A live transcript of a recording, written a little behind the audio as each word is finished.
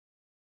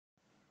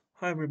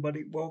Hi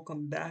everybody,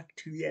 welcome back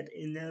to yet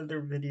another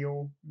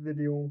video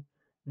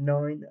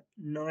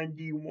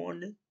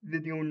 991,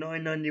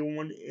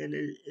 and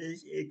it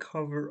is a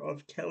cover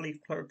of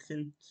Kelly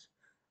Clarkson's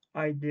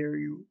I Dare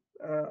You.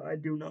 I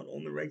do not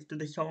own the rights to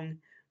the song.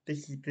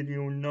 This is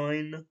video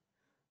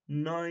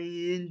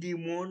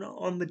 991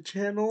 on the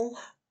channel.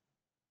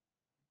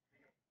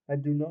 I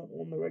do not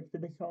own the rights to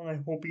the song. I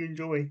hope you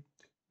enjoy.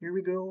 Here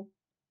we go.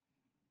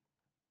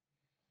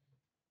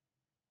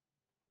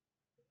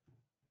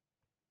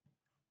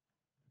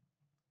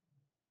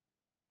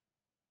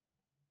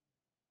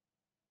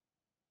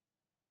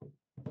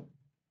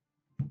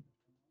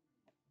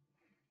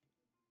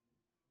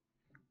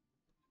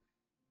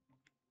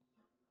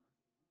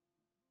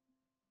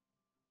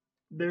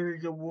 There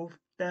is a wolf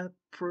that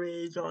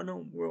preys on a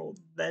world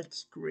that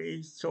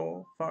strays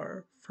so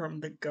far from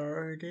the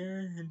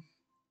garden.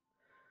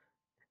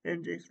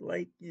 And just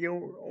like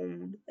your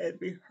own,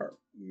 every heart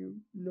you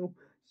know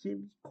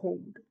seems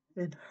cold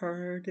and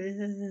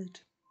hearted.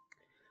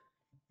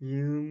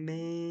 You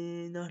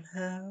may not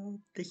have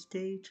the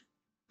stage,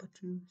 but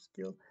you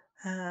still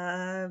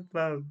have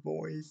a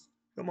voice.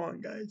 Come on,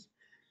 guys.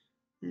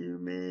 You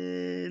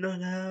may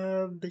not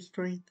have the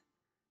strength,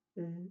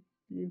 if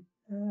you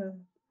have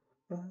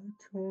a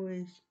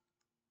choice.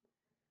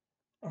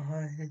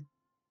 I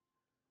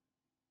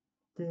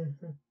dare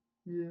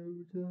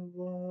you to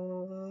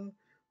love.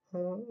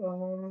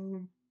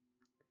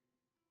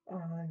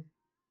 I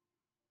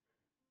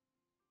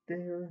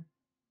dare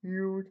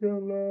you to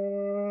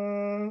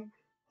love.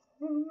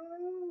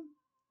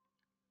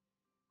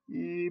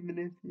 Even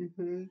if you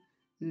hurt,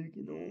 you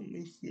can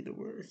only see the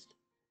worst.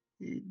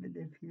 Even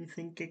if you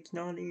think it's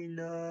not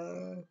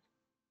enough.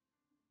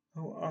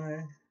 Oh,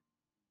 I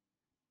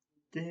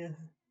dare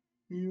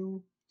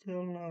you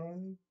to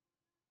love.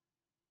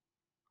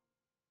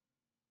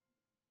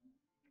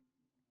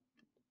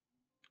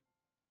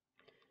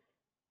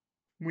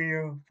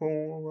 We're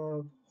full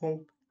of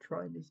hope,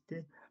 trying to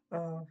stay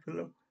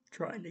afloat,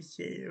 trying to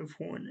save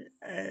one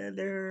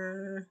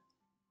another.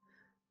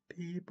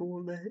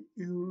 People let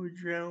you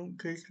drown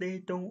 'cause they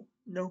don't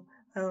know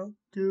how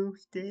to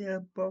stay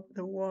above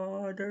the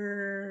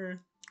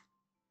water.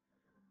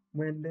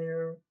 When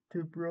they're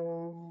too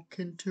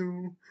broken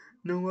to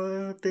know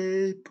what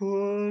they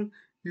put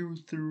you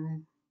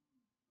through.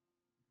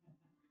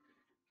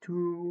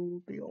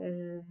 To the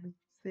only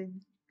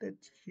thing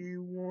that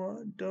you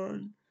want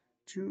done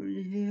to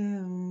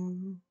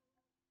you.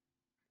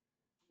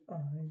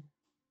 I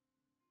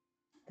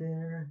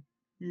dare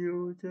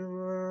you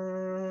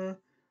to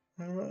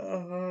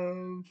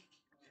love.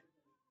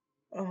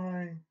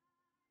 I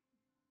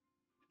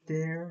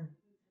dare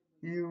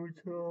you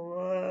to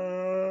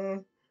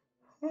love.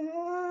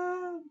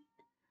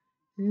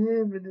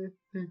 Even if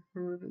they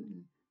hurt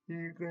you,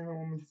 you can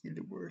only see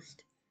the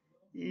worst.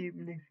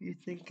 Even if you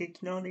think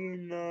it's not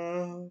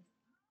enough.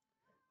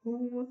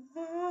 Oh,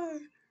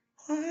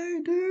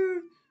 I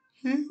dare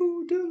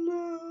you to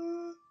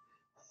love.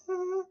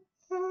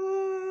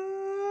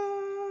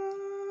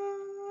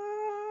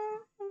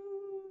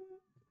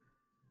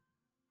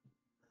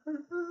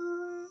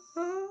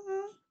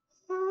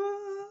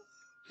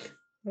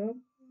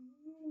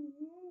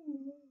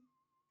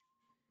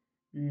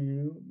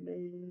 You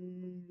may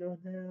not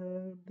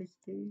have the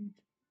stage,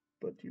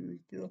 but you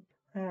still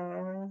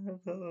have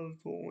a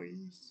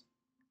voice.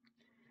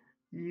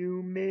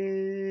 You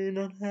may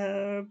not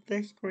have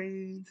the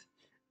strength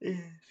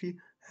if you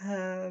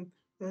have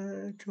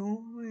a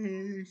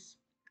choice.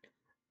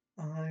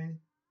 I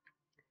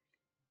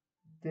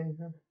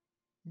dare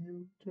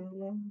you to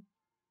love.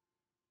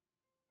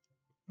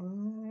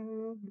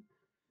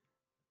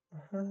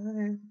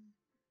 I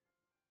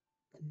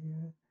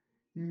dare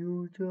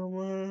you to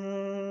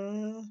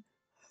love.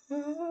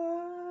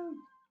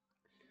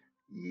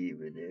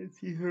 Even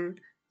if you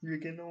hurt, you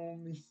can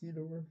only see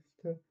the worst.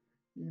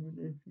 Even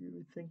if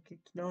you think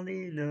it's not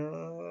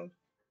enough.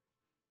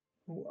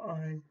 Oh,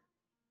 I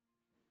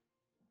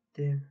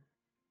dare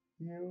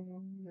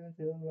you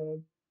to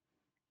love.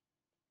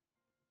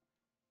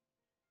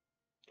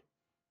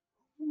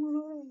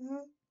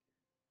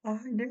 I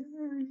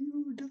dare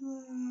you to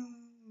love.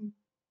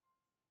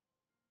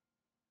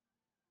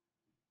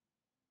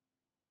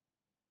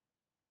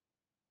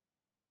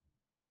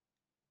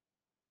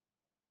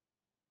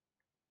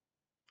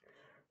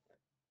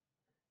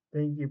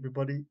 Thank you,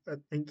 everybody.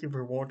 Thank you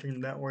for watching.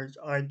 That was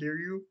I Dare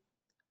You,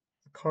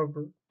 a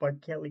cover by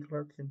Kelly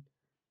Clarkson.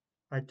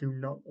 I do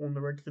not own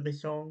the rights to the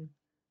song.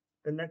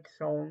 The next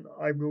song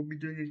I will be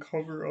doing a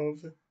cover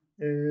of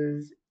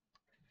is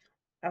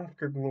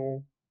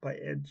Afterglow by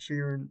Ed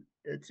Sheeran.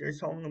 It's a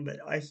song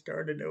that I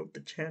started out the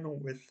channel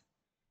with.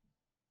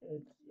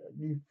 It's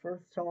the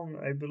first song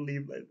I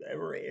believe I've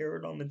ever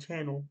aired on the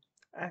channel.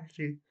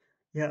 Actually,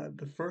 yeah,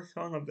 the first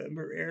song I've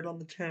ever aired on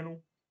the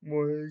channel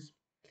was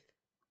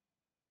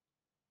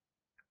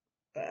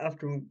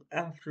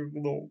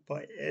Afterglow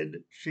by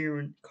Ed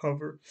Sheeran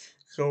cover.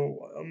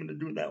 So I'm gonna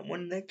do that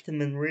one next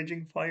and then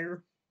Raging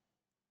Fire.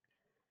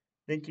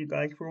 Thank you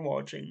guys for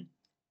watching,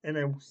 and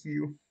I will see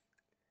you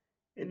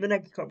in the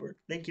next cover.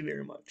 Thank you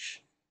very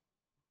much.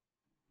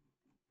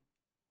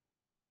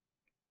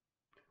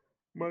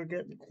 We're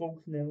getting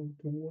close now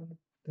to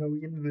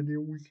 1,000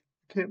 videos.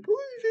 Can't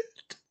believe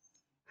it.